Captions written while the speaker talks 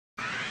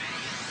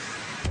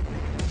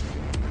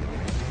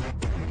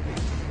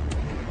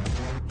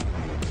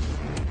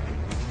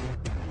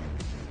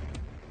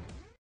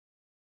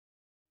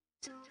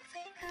Hey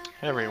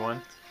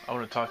everyone, I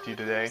want to talk to you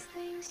today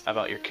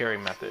about your carry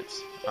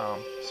methods,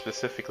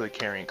 specifically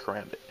carrying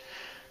karambit.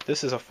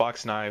 This is a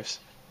Fox Knives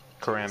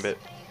karambit,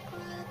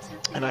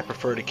 and I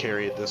prefer to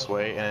carry it this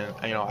way. And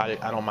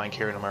I don't mind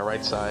carrying on my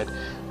right side,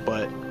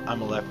 but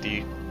I'm a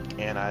lefty,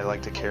 and I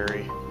like to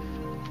carry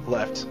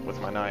left with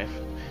my knife.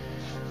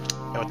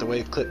 And with the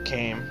way the clip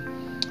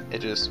came,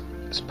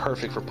 it's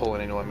perfect for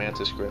pulling into a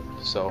mantis grip.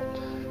 So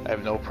I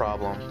have no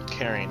problem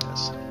carrying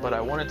this. But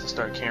I wanted to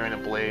start carrying a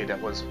blade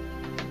that was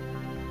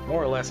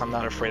more or less, I'm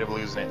not afraid of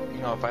losing it.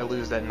 If I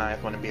lose that knife,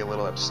 I'm going to be a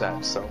little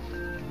upset. So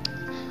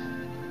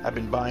I've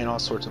been buying all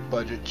sorts of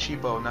budget,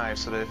 cheapo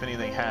knives so that if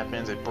anything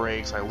happens, it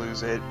breaks, I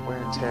lose it, wear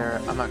and tear,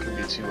 I'm not going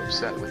to be too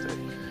upset with it.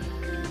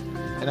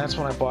 And that's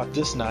when I bought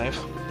this knife,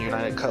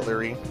 United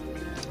Cutlery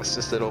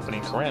Assisted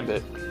Opening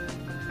Karambit,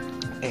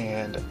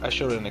 and I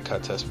showed it in a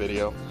cut test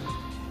video.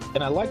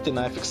 And I liked the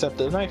knife, except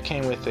the knife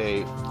came with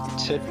a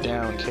tip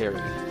down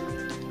carry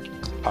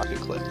pocket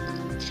clip.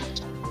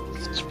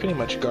 It's pretty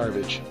much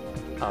garbage.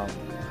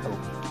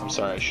 I'm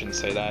sorry, I shouldn't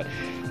say that.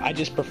 I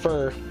just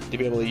prefer to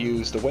be able to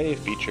use the wave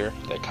feature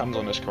that comes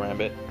on this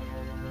karambit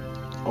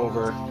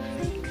over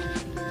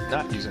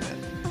not using it.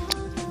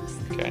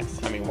 Okay,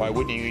 I mean, why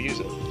wouldn't you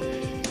use it?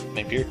 And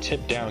if you're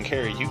tip down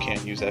carry, you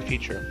can't use that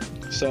feature.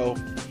 So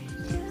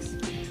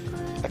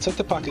I took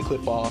the pocket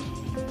clip off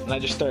and I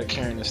just started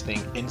carrying this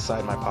thing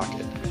inside my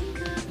pocket,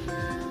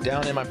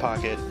 down in my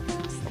pocket.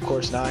 Of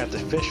course, now I have to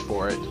fish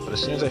for it, but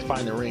as soon as I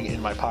find the ring in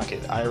my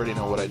pocket, I already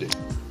know what I do.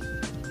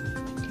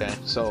 Okay,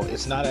 so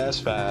it's not as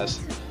fast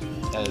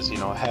as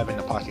having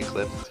the pocket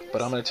clip, but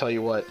I'm going to tell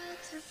you what,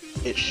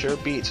 it sure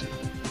beats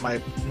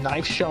my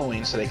knife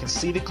showing so they can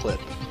see the clip.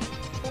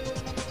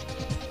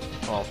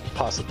 Well,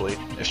 possibly.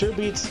 It sure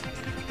beats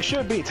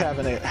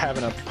having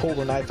to pull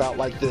the knife out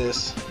like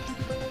this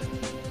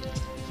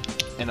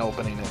and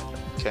opening it.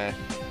 Okay,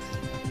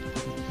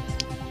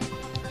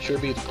 sure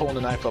beats pulling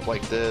the knife up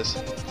like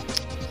this,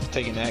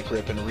 taking that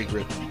grip and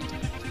re-gripping.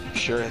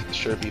 Sure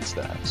beats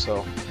that.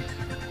 So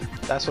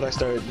that's what I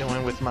started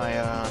doing with my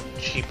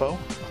cheapo.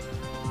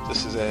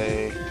 This is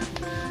a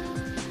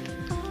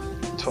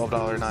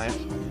 $12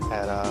 knife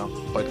at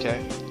Bud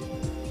K.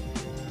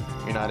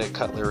 United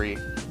Cutlery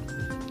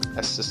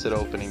Assisted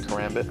Opening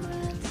Karambit.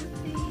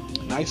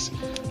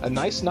 A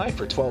nice knife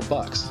for 12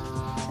 bucks.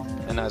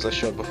 And as I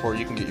showed before,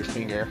 you can get your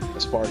finger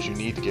as far as you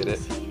need to get it.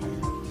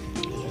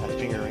 That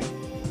finger ring.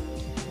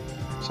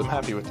 So I'm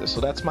happy with this. So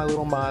that's my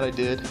little mod I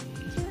did.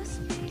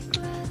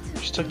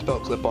 Just took the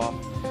belt clip off.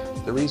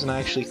 The reason I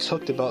actually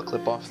took the belt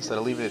clip off instead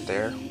of leaving it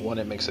there, one,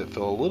 it makes it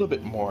feel a little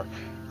bit more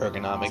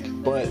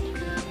ergonomic, but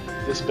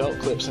this belt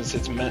clip, since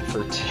it's meant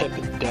for tip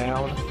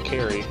down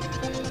carry,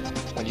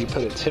 when you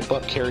put a tip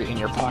up carry in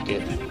your pocket,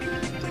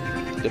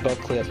 the belt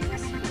clip,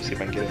 let's see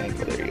if I can get an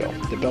angle, there you go,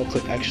 the belt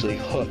clip actually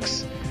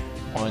hooks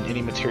on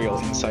any material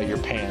inside your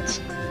pants,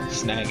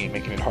 snagging,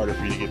 making it harder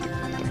for you to get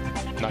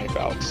the knife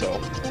out. So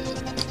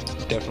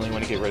definitely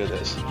want to get rid of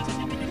this.